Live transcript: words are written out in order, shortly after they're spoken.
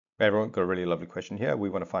Hey everyone, got a really lovely question here.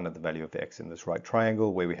 We want to find out the value of x in this right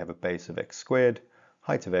triangle where we have a base of x squared,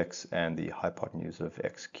 height of x, and the hypotenuse of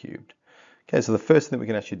x cubed. Okay, so the first thing we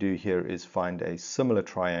can actually do here is find a similar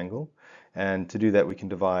triangle. And to do that, we can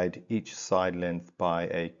divide each side length by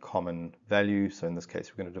a common value. So in this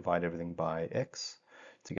case, we're going to divide everything by x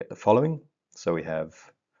to get the following. So we have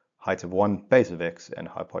height of 1, base of x, and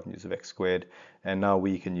hypotenuse of x squared. And now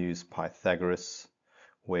we can use Pythagoras,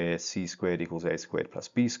 where c squared equals a squared plus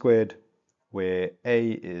b squared, where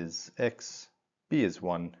a is x, b is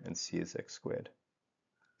 1, and c is x squared.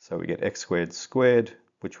 So we get x squared squared,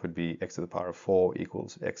 which would be x to the power of 4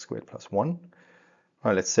 equals x squared plus 1. All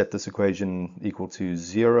right, let's set this equation equal to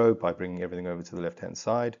 0 by bringing everything over to the left-hand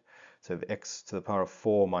side. So we have x to the power of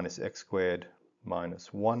 4 minus x squared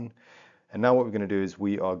minus 1. And now what we're going to do is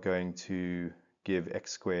we are going to give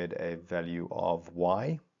x squared a value of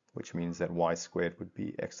y, which means that y squared would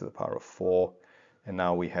be x to the power of 4. And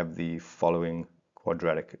now we have the following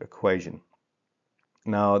quadratic equation.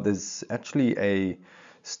 Now there's actually a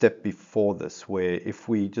step before this where if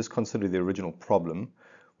we just consider the original problem,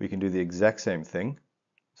 we can do the exact same thing.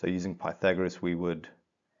 So using Pythagoras, we would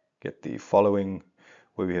get the following,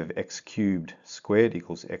 where we have x cubed squared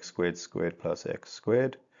equals x squared squared plus x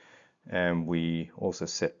squared. And we also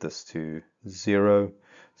set this to 0.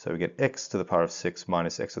 So we get x to the power of 6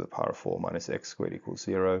 minus x to the power of 4 minus x squared equals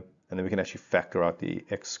 0. And then we can actually factor out the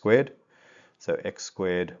x squared. So x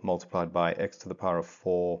squared multiplied by x to the power of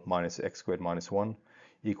 4 minus x squared minus 1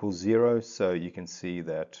 equals 0. So you can see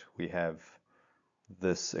that we have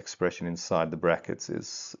this expression inside the brackets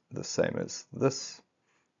is the same as this.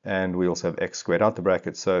 And we also have x squared out the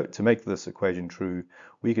bracket. So to make this equation true,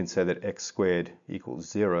 we can say that x squared equals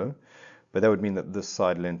 0. But that would mean that this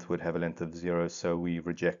side length would have a length of 0, so we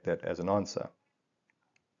reject that as an answer.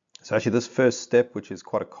 So actually this first step, which is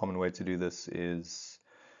quite a common way to do this, is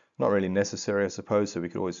not really necessary, I suppose. So we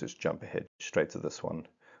could always just jump ahead straight to this one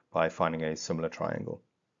by finding a similar triangle.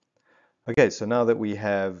 Okay, so now that we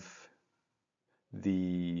have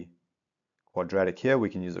the quadratic here, we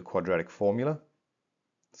can use a quadratic formula.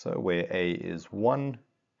 So where a is 1,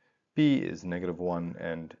 b is -1,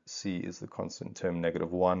 and c is the constant term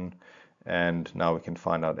 -1. And now we can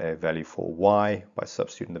find out a value for y by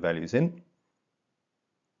substituting the values in,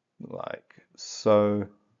 like so.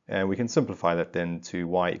 And we can simplify that then to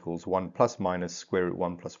y equals 1 plus minus square root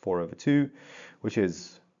 1 plus 4 over 2, which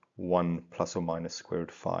is 1 plus or minus square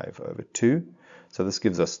root 5 over 2. So this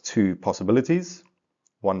gives us two possibilities,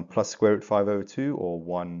 1 plus square root 5 over 2 or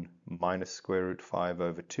 1 minus square root 5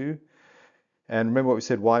 over 2. And remember what we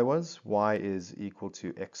said y was? Y is equal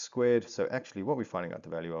to x squared. So actually what we're finding out the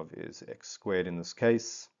value of is x squared in this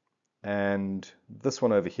case. And this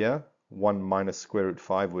one over here, 1 minus square root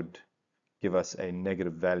 5 would give us a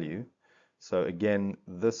negative value. So again,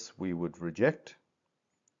 this we would reject.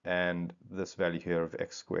 And this value here of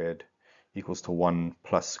x squared equals to 1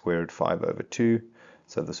 plus square root 5 over 2.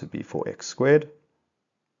 So this would be for x squared.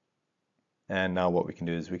 And now what we can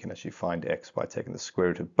do is we can actually find x by taking the square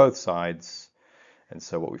root of both sides. And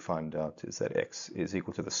so what we find out is that x is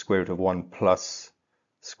equal to the square root of 1 plus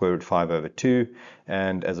square root 5 over 2.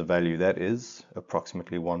 And as a value, that is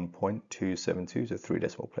approximately 1.272, so 3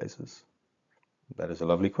 decimal places. That is a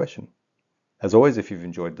lovely question. As always, if you've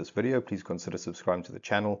enjoyed this video, please consider subscribing to the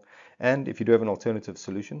channel. And if you do have an alternative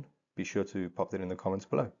solution, be sure to pop that in the comments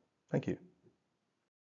below. Thank you.